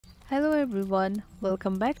Hello everyone,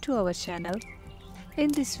 welcome back to our channel. In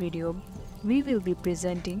this video, we will be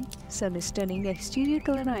presenting some stunning exterior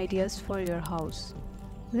color ideas for your house.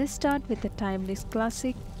 Let's start with the timeless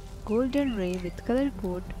classic golden ray with color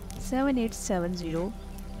code 7870,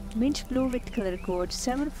 mint blue with color code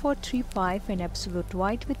 7435 and absolute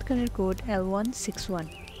white with color code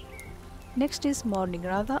L161. Next is morning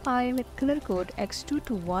radha eye with color code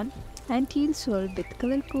X221 and teal swirl with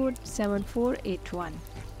color code 7481.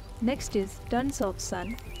 Next is Tons of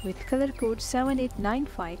Sun with color code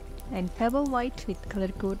 7895 and Pebble White with color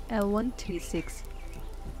code L136.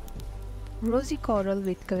 Rosy Coral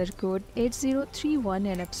with color code 8031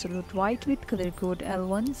 and Absolute White with color code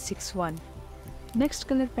L161. Next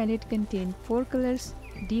color palette contains 4 colors: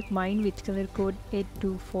 Deep Mind with color code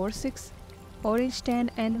 8246, Orange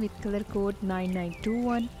Tan and with color code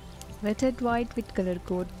 9921, Wetted White with color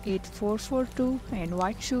code 8442 and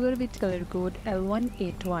White Sugar with color code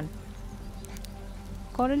L181.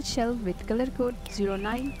 Coral Shell with color code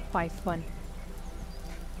 0951.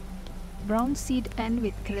 Brown Seed N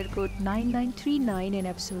with color code 9939 and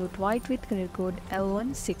Absolute White with color code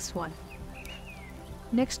L161.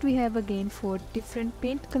 Next we have again 4 different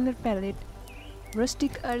paint color palette: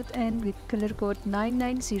 Rustic Earth N with color code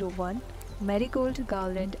 9901, Marigold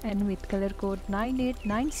Garland N with color code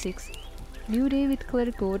 9896, New Day with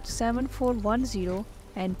color code 7410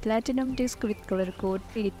 and Platinum Disc with color code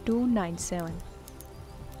 8297.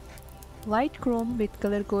 Light Chrome with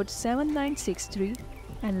color code 7963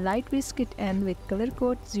 and Light Biscuit N with color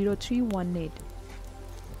code 0318.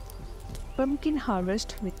 Pumpkin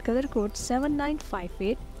Harvest with color code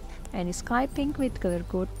 7958 and Sky Pink with color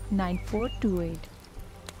code 9428.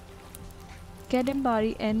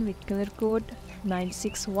 Kadambari N with color code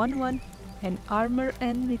 9611 and Armor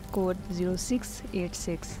N with code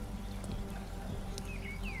 0686.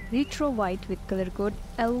 Retro White with color code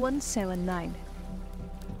L179.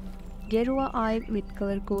 Gerua Eye with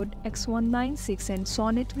color code X196 and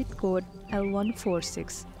Sonnet with code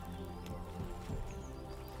L146.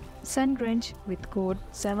 Sun Drench with code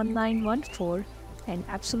 7914 and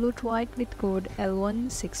Absolute White with code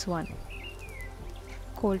L161.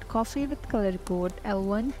 Cold Coffee with color code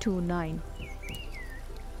L129.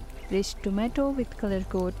 Rich Tomato with color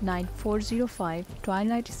code 9405,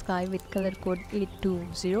 Twilight Sky with color code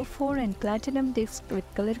 8204 and Platinum Disc with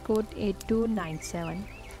color code 8297.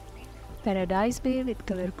 Paradise Bay with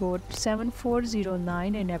color code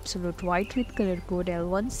 7409 and Absolute White with color code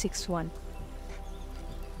L161.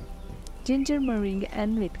 Ginger Meringue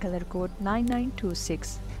N with color code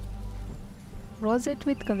 9926. Rosette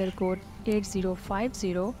with color code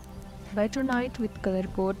 8050, Betronite with color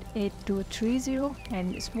code 8230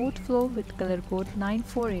 and Smooth Flow with color code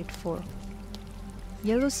 9484.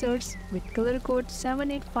 Yellow Certs with color code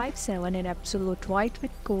 7857 and Absolute White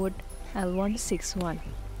with code L161.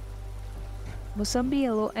 Mosambi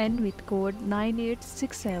Yellow N with code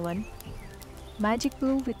 9867. Magic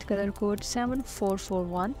Blue with color code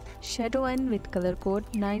 7441, Shadow N with color code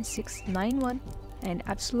 9691 and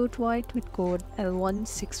Absolute White with code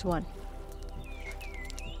L161.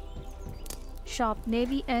 Sharp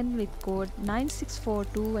Navy N with code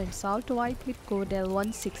 9642 and Salt White with code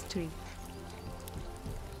L163.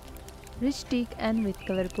 Rich Teak N with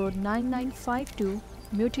color code 9952,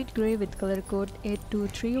 Muted Grey with color code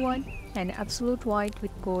 8231 and Absolute White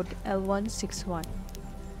with code L161.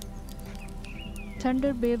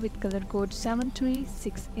 Thunder Bay with color code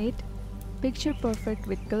 7368, Picture Perfect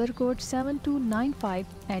with color code 7295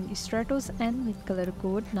 and Stratos N with color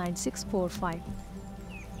code 9645.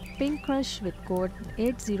 Pink Crush with code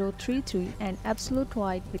 8033 and Absolute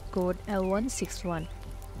White with code L161.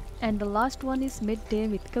 And the last one is Midday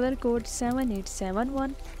with color code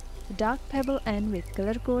 7871, Dark Pebble N with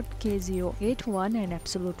color code K081 and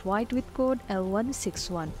Absolute White with code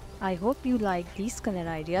L161. I hope you like these color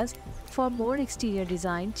ideas. For more exterior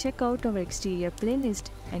design, check out our exterior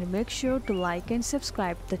playlist and make sure to like and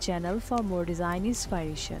subscribe the channel for more design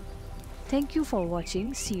inspiration. Thank you for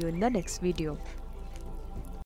watching. See you in the next video.